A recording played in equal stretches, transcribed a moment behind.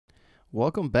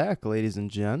Welcome back, ladies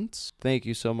and gents. Thank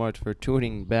you so much for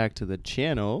tuning back to the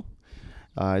channel.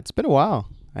 It's been a while.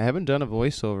 I haven't done a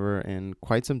voiceover in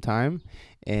quite some time,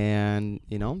 and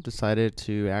decided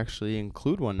to actually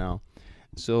include one now.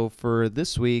 So for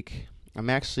this week, I'm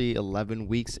actually 11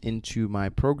 weeks into my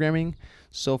programming.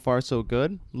 So far, so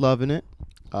good. Loving it.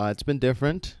 It's been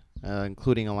different,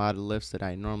 including a lot of lifts that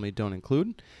I normally don't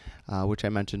include, which I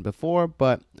mentioned before.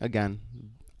 But again,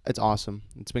 it's awesome.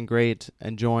 It's been great,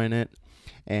 enjoying it,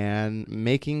 and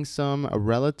making some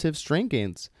relative strength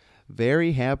gains.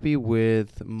 Very happy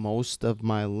with most of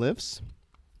my lifts.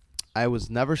 I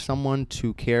was never someone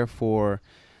to care for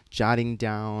jotting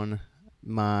down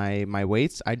my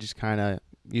weights. I just kind of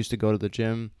used to go to the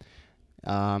gym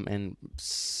and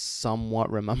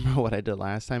somewhat remember what I did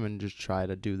last time and just try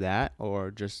to do that or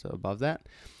just above that,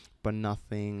 but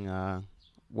nothing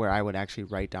where I would actually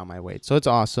write down my weight. So it's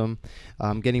awesome.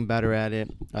 I'm getting better at it.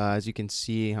 As you can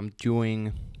see, I'm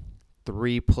doing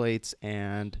 3 plates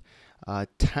and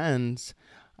 10s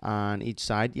on each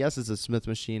side. Yes, it's a Smith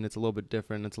machine. It's a little bit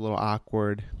different. It's a little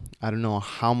awkward. I don't know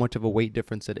how much of a weight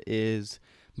difference it is,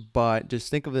 but just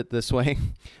think of it this way.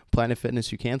 Planet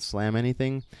Fitness, you can't slam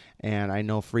anything. And I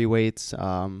know free weights,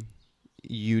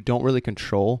 you don't really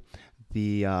control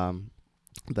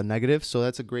the negative, so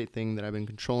that's a great thing that I've been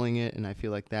controlling it, and I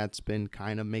feel like that's been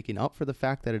kind of making up for the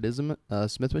fact that it is a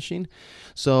Smith machine.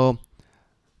 So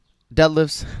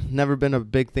deadlifts never been a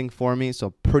big thing for me, so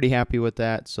pretty happy with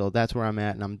that. So that's where I'm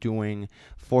at, and I'm doing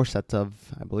 4 sets of,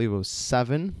 I believe it was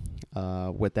 7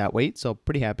 with that weight, so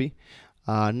pretty happy.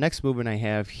 Next movement I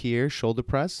have here, shoulder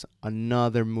press,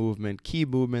 another movement, key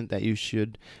movement that you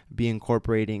should be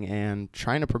incorporating and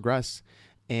trying to progress.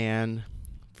 And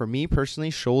for me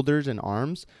personally, shoulders and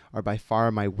arms are by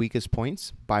far my weakest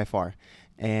points, by far.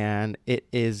 And it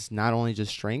is not only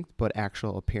just strength, but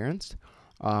actual appearance.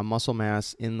 Muscle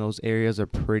mass in those areas are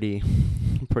pretty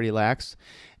lax.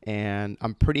 And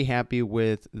I'm pretty happy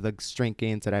with the strength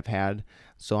gains that I've had.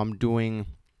 So I'm doing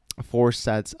 4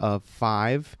 sets of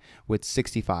 5 with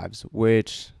 65s,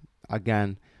 which,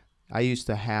 again, I used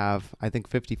to have, I think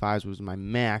 55s was my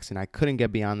max, and I couldn't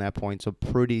get beyond that point. So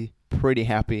pretty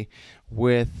happy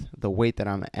with the weight that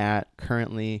I'm at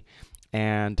currently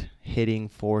and hitting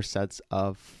 4 sets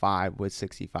of 5 with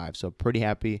 65. So pretty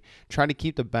happy. Try to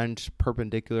keep the bench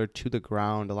perpendicular to the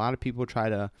ground. A lot of people try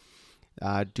to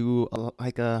do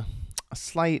a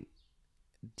slight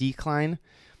decline,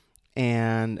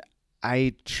 and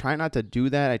I try not to do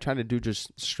that. I try to do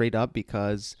just straight up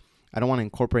because I don't want to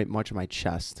incorporate much of my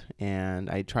chest, and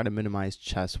I try to minimize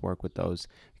chest work with those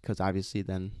because obviously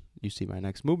then you see my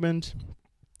next movement.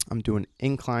 I'm doing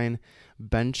incline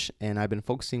bench, and I've been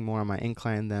focusing more on my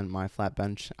incline than my flat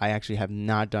bench. I actually have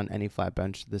not done any flat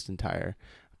bench this entire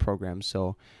program,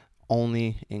 so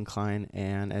only incline.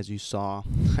 And as you saw,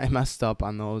 I messed up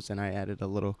on those, and I added a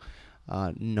little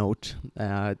note.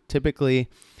 Typically,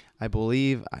 I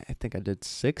think I did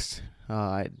 6.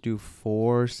 I do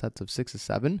 4 sets of 6 to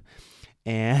 7,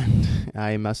 and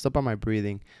I messed up on my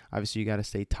breathing. Obviously, you got to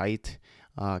stay tight,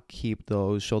 keep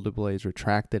those shoulder blades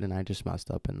retracted, and I just messed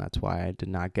up, and that's why I did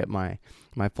not get my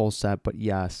full set. But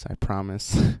yes, I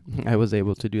promise I was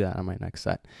able to do that on my next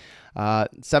set.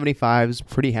 75s,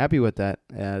 pretty happy with that.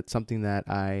 It's something that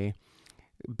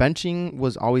benching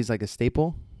was always like a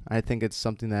staple. I think it's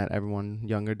something that everyone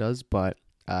younger does, but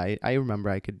I remember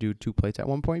I could do 2 plates at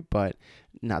one point, but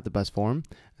not the best form.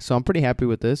 So I'm pretty happy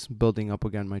with this, building up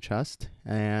again my chest.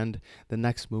 And the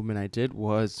next movement I did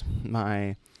was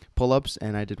my pull-ups,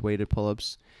 and I did weighted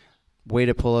pull-ups.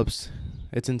 Weighted pull-ups,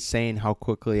 it's insane how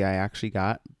quickly I actually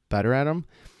got better at them.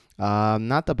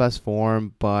 Not the best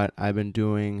form, but I've been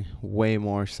doing way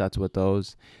more sets with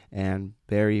those, and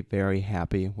very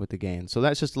happy with the gain. So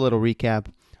that's just a little recap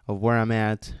of where I'm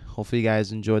at. Hopefully you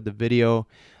guys enjoyed the video.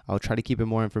 I'll try to keep it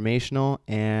more informational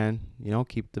and,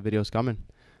 keep the videos coming.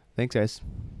 Thanks, guys.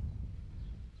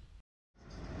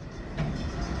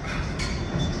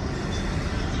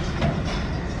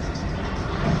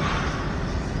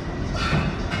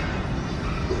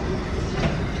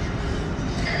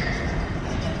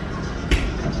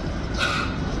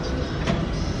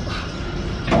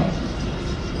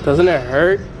 Doesn't it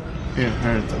hurt? It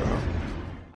hurts, bro.